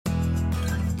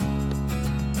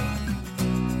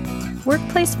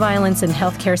Workplace violence in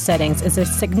healthcare settings is a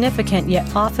significant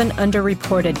yet often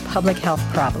underreported public health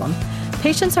problem.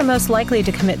 Patients are most likely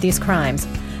to commit these crimes.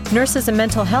 Nurses and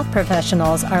mental health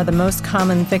professionals are the most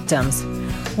common victims.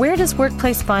 Where does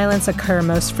workplace violence occur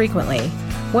most frequently?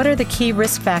 What are the key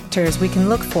risk factors we can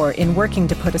look for in working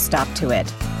to put a stop to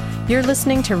it? You're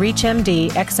listening to ReachMD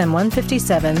XM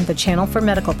 157, the channel for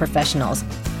medical professionals.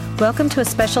 Welcome to a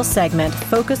special segment,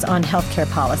 Focus on Healthcare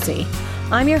Policy.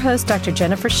 I'm your host, Dr.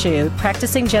 Jennifer Hsu,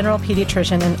 practicing general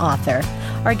pediatrician and author.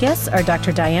 Our guests are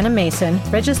Dr. Diana Mason,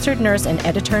 registered nurse and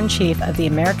editor-in-chief of the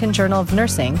American Journal of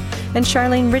Nursing, and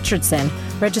Charlene Richardson,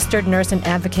 registered nurse and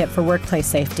advocate for workplace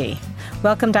safety.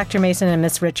 Welcome, Dr. Mason and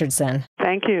Ms. Richardson.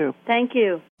 Thank you. Thank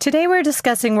you. Today we're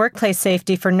discussing workplace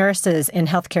safety for nurses in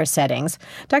healthcare settings.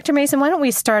 Dr. Mason, why don't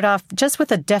we start off just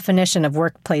with a definition of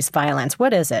workplace violence?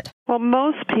 What is it? Well,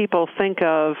 most people think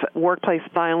of workplace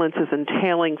violence as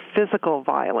entailing physical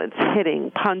violence,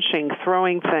 hitting, punching,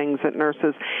 throwing things at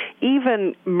nurses,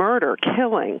 even murder,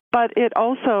 killing. But it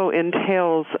also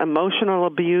entails emotional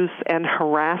abuse and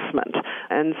harassment.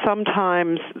 And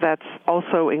sometimes that's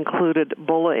also included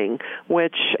bullying,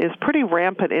 which is pretty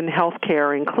rampant in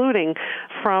healthcare, including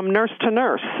from nurse to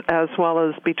nurse, as well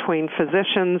as between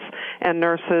physicians and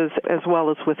nurses, as well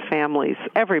as with families.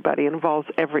 Everybody involves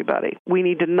everybody. We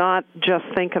need to not just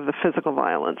think of the physical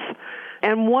violence.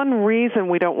 And one reason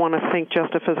we don't want to think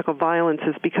just of physical violence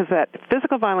is because that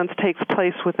physical violence takes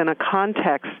place within a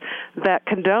context that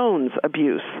condones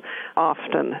abuse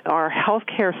often. Our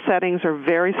healthcare settings are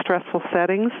very stressful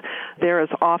settings. There is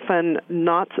often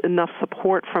not enough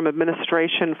support from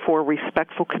administration for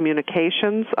respectful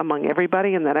communications among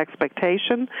everybody and that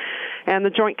expectation. And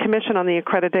the Joint Commission on the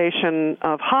Accreditation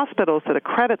of Hospitals that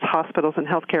accredits hospitals and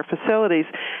healthcare facilities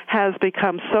has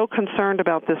become so concerned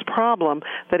about this problem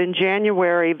that in January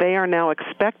they are now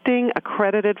expecting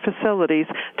accredited facilities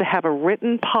to have a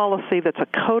written policy that's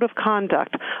a code of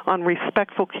conduct on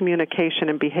respectful communication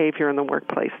and behavior in the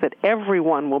workplace that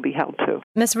everyone will be held to.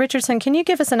 Ms. Richardson, can you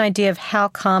give us an idea of how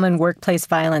common workplace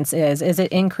violence is? Is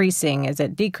it increasing? Is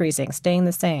it decreasing? Staying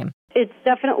the same? It's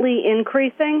definitely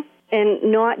increasing, and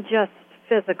not just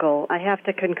physical. I have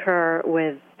to concur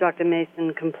with Dr.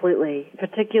 Mason completely.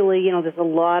 Particularly, there's a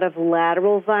lot of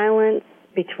lateral violence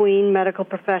between medical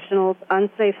professionals.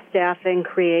 Unsafe staffing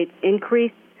creates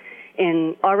increase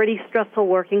in already stressful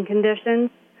working conditions.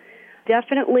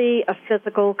 Definitely a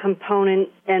physical component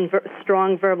and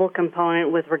strong verbal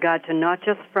component with regard to not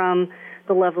just from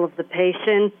the level of the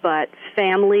patient, but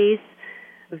families,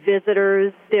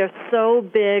 visitors. They're so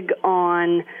big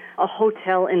on a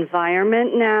hotel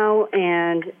environment now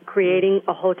and creating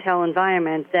a hotel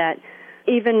environment that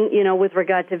even, with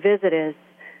regard to visitors,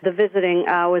 the visiting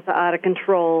hours are out of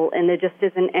control and there just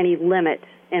isn't any limit.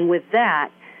 And with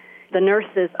that, the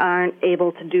nurses aren't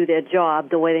able to do their job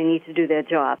the way they need to do their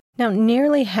job. Now,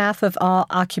 nearly half of all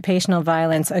occupational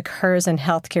violence occurs in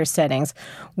healthcare settings,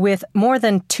 with more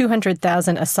than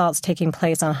 200,000 assaults taking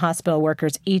place on hospital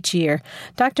workers each year.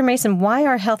 Dr. Mason, why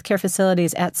are healthcare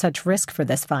facilities at such risk for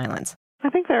this violence? I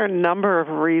think there are a number of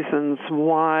reasons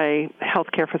why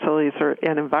healthcare facilities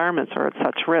and environments are at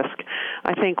such risk.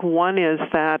 I think one is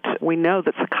that we know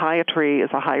that psychiatry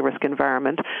is a high-risk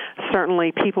environment.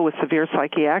 Certainly people with severe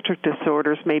psychiatric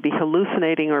disorders may be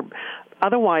hallucinating or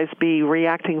otherwise be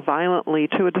reacting violently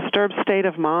to a disturbed state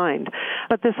of mind.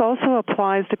 But this also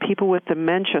applies to people with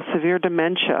dementia, severe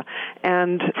dementia.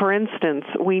 And, for instance,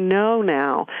 we know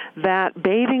now that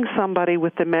bathing somebody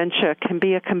with dementia can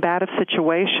be a combative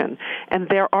situation, and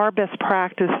there are best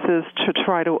practices to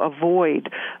try to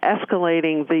avoid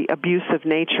escalating the abusive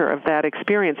nature of that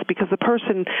experience because the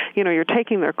person, you're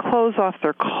taking their clothes off,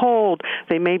 they're cold,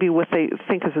 they may be what they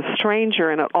think is a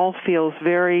stranger, and it all feels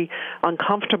very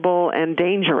uncomfortable and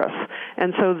dangerous.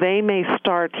 And so they may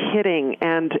start hitting,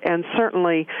 and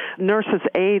certainly nurses'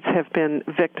 aides have been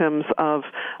victims of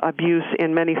abuse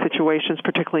in many situations,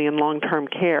 particularly in long-term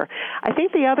care. I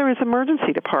think the other is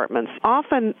emergency departments.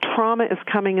 Often trauma is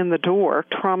coming in the door,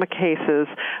 trauma cases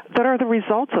that are the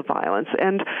results of violence.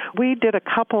 And we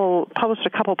published a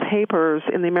couple papers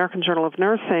in the American Journal of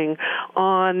Nursing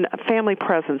on family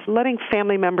presence, letting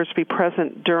family members be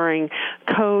present during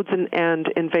codes and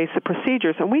invasive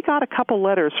procedures. And we got a couple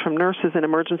letters from nurses in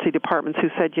emergency departments who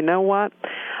said, you know what,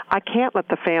 I can't let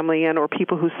the family in or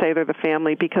people who say they're the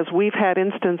family because we've had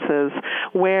instances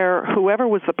where whoever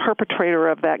was the perpetrator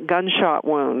of that gunshot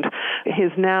wound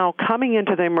is now coming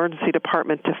into the emergency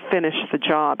department to finish the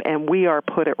job, and we are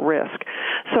put at risk.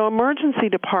 So emergency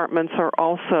departments are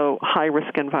also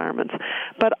high-risk environments.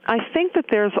 But I think that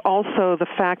there's also the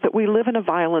fact that we live in a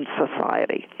violent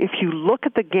society. If you look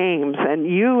at the games, and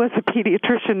you as a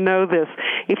pediatrician know this,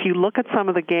 if you look at some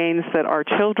of the games that our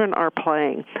children are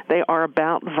playing, they are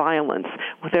about violence.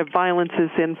 Their violence is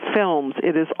in films.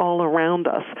 It is all around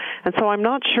us. And so I'm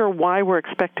not sure why we're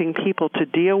expecting people to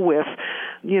deal with,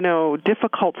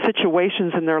 difficult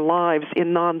situations in their lives in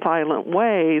nonviolent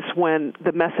ways when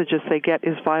the messages they get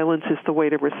is violence is the way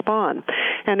to respond.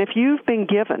 And if you've been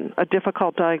given a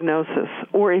difficult diagnosis,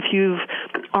 or if you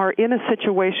are in a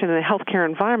situation in a healthcare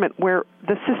environment where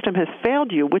the system has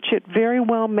failed you, which it very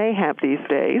well may have these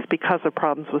days because of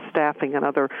problems with staffing and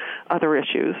other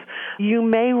issues, you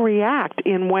may react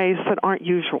in ways that aren't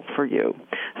usual for you.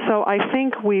 So I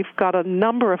think we've got a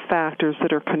number of factors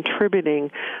that are contributing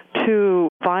to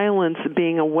violence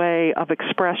being a way of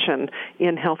expression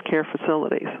in healthcare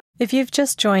facilities. If you've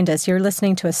just joined us, you're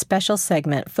listening to a special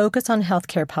segment, Focus on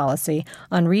Healthcare Policy,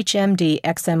 on ReachMD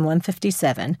XM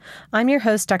 157. I'm your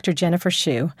host, Dr. Jennifer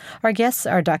Hsu. Our guests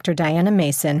are Dr. Diana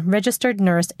Mason, registered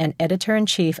nurse and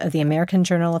editor-in-chief of the American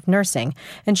Journal of Nursing,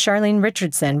 and Charlene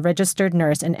Richardson, registered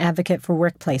nurse and advocate for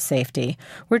workplace safety.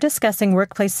 We're discussing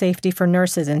workplace safety for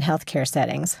nurses in healthcare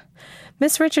settings.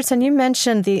 Ms. Richardson, you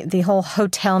mentioned the whole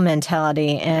hotel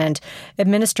mentality and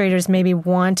administrators maybe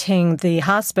wanting the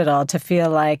hospital to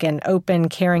feel like an open,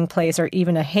 caring place or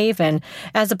even a haven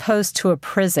as opposed to a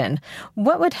prison.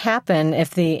 What would happen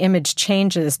if the image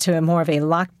changes to more of a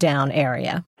lockdown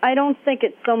area? I don't think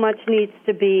it so much needs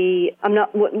to be, I'm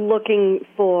not looking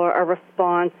for a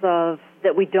response of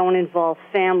that we don't involve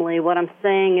family. What I'm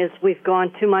saying is we've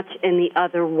gone too much in the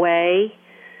other way,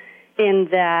 in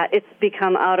that it's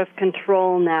become out of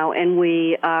control now, and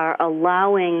we are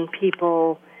allowing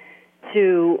people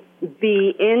to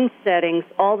be in settings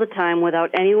all the time without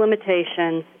any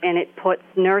limitations, and it puts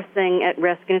nursing at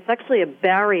risk, and it's actually a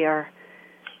barrier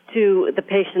to the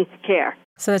patient's care.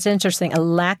 So that's interesting. A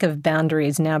lack of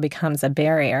boundaries now becomes a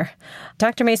barrier.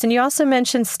 Dr. Mason, you also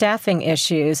mentioned staffing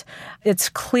issues. It's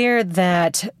clear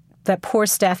that poor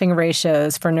staffing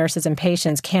ratios for nurses and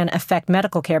patients can affect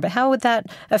medical care, but how would that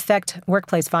affect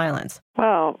workplace violence?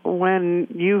 Well, when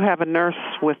you have a nurse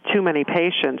with too many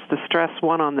patients, the stress,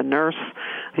 one, on the nurse,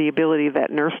 the ability of that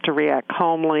nurse to react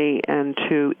calmly and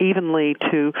to evenly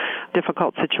to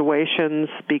difficult situations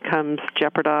becomes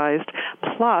jeopardized.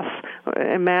 Plus,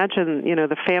 imagine,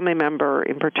 the family member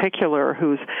in particular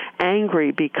who's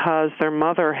angry because their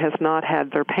mother has not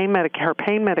had her pain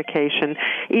medication,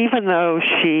 even though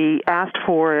she asked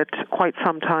for it quite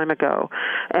some time ago.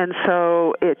 And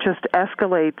so it just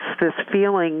escalates this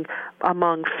feeling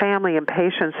among family and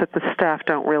patients that the staff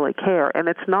don't really care. And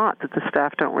it's not that the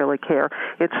staff don't really care.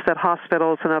 It's that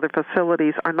hospitals and other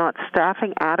facilities are not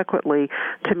staffing adequately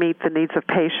to meet the needs of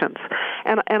patients.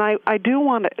 And I do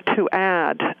want to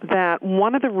add that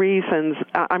one of the reasons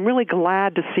I'm really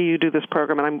glad to see you do this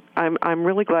program, and I'm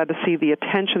really glad to see the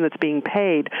attention that's being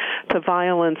paid to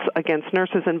violence against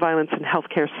nurses and violence in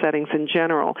healthcare settings in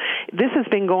general. This has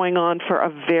been going on for a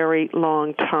very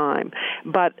long time,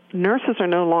 but nurses are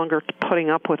no longer putting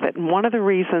up with it. And one of the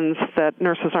reasons that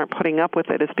nurses aren't putting up with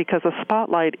it is because a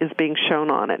spotlight is being shown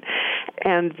on it.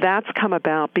 And that's come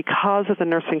about because of the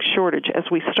nursing shortage. As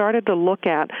we started to look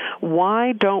at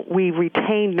why don't we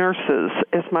retain nurses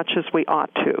as much as we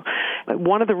ought to,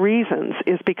 one of the reasons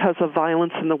is because of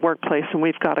violence in the workplace, and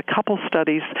we've got a couple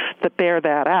studies that bear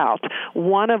that out,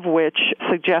 one of which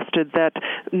suggested that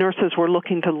nurses were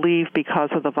looking to leave because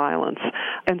of the violence.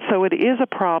 And so it is a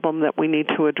problem that we need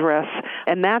to address,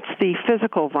 and that's the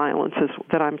physical violence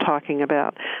that I'm talking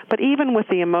about. But even with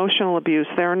the emotional abuse,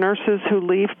 there are nurses who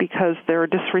leave because there are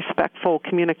disrespectful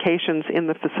communications in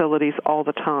the facilities all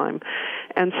the time.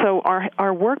 And so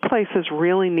our workplaces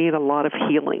really need a lot of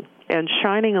healing. And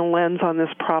shining a lens on this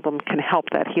problem can help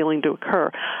that healing to occur.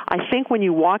 I think when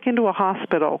you walk into a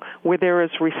hospital where there is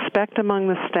respect among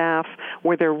the staff,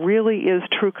 where there really is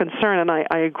true concern, and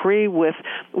I agree with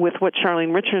what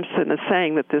Charlene Richardson is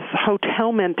saying, that this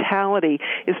hotel mentality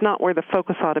is not where the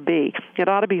focus ought to be. It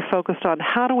ought to be focused on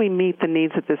how do we meet the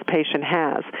needs that this patient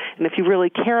has. And if you really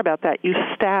care about that, you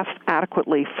staff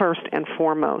adequately first and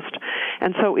foremost.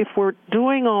 And so if we're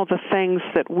doing all the things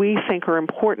that we think are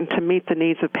important to meet the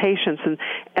needs of patients,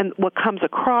 and what comes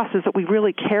across is that we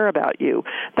really care about you,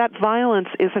 that violence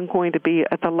isn't going to be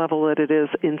at the level that it is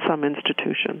in some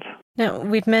institutions. Now,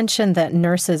 we've mentioned that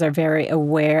nurses are very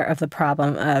aware of the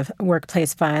problem of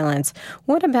workplace violence.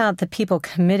 What about the people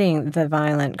committing the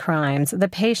violent crimes, the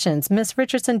patients? Ms.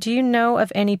 Richardson, do you know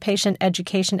of any patient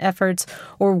education efforts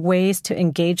or ways to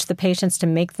engage the patients to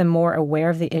make them more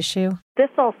aware of the issue? This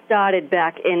all started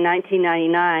back in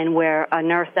 1999, where a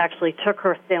nurse actually took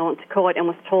her assailant to court and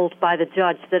was told by the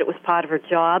judge that it was part of her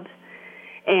job.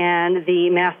 And the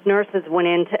mass nurses went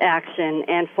into action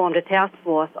and formed a task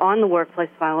force on the workplace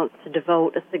violence to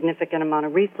devote a significant amount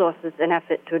of resources and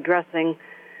effort to addressing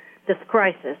this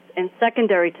crisis. And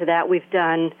secondary to that, we've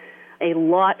done a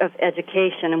lot of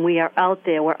education, and we are out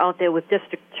there. We're out there with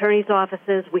district attorneys'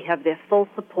 offices. We have their full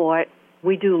support.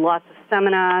 We do lots of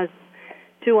seminars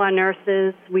to our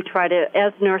nurses. We try to,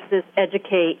 as nurses,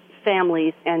 educate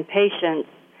families and patients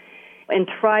and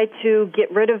try to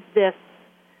get rid of this.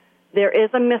 There is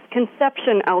a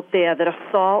misconception out there that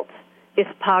assault is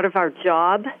part of our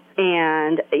job,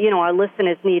 and, our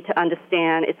listeners need to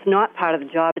understand it's not part of the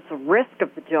job, it's a risk of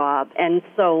the job. And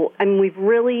so, we've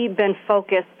really been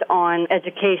focused on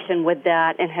education with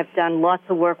that and have done lots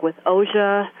of work with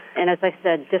OSHA and, as I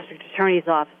said, district attorneys'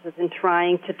 offices in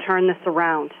trying to turn this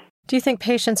around. Do you think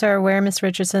patients are aware, Ms.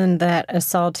 Richardson, that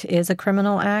assault is a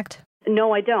criminal act?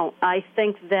 No, I don't. I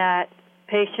think that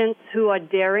patients who are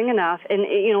daring enough, and,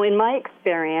 in my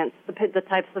experience, the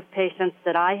types of patients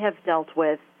that I have dealt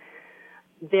with,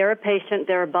 they're a patient,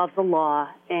 they're above the law,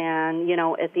 and,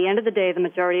 at the end of the day, the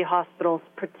majority of hospitals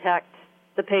protect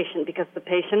the patient because the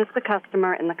patient is the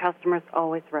customer and the customer is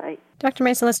always right. Dr.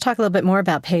 Mason, let's talk a little bit more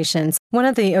about patients. One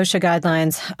of the OSHA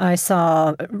guidelines I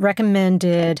saw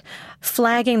recommended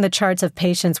flagging the charts of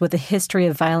patients with a history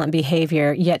of violent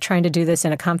behavior, yet trying to do this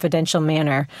in a confidential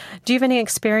manner. Do you have any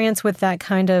experience with that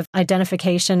kind of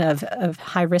identification of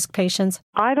high-risk patients?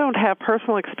 I don't have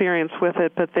personal experience with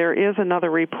it, but there is another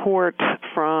report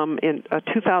from a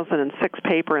 2006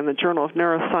 paper in the Journal of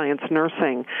Neuroscience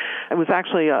Nursing. It was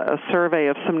actually a survey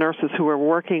of some nurses who were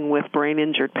working with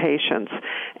brain-injured patients.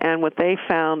 And what they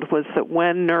found was that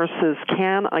when nurses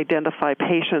can identify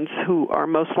patients who are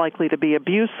most likely to be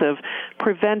abusive,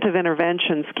 preventive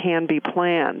interventions can be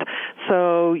planned.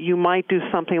 So you might do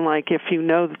something like, if you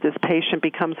know that this patient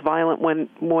becomes violent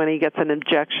when he gets an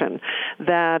injection,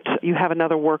 that you have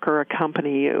another worker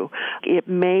accompany you. It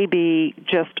may be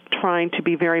just trying to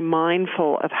be very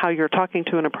mindful of how you're talking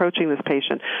to and approaching this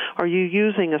patient. Are you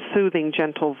using a soothing,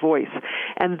 gentle voice?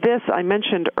 And this, I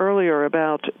mentioned earlier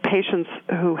about patients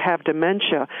who have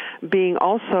dementia being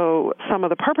also some of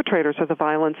the perpetrators of the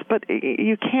violence, but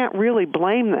you can't really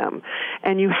blame them.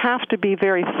 And you have to be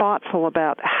very thoughtful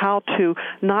about how to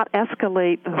not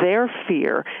escalate their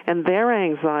fear and their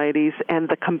anxieties and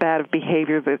the combative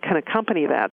behavior that can accompany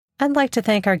that. I'd like to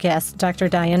thank our guests, Dr.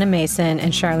 Diana Mason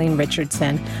and Charlene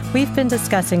Richardson. We've been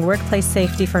discussing workplace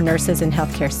safety for nurses in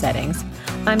healthcare settings.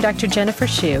 I'm Dr. Jennifer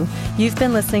Hsu. You've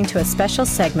been listening to a special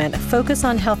segment, Focus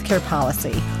on Healthcare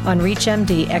Policy, on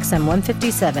ReachMD XM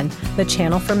 157, the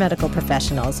channel for medical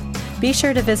professionals. Be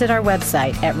sure to visit our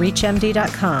website at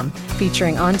reachmd.com,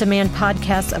 featuring on-demand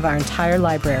podcasts of our entire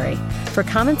library. For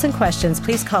comments and questions,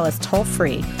 please call us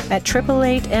toll-free at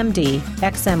 888-MD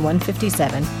XM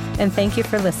 157. And thank you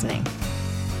for listening.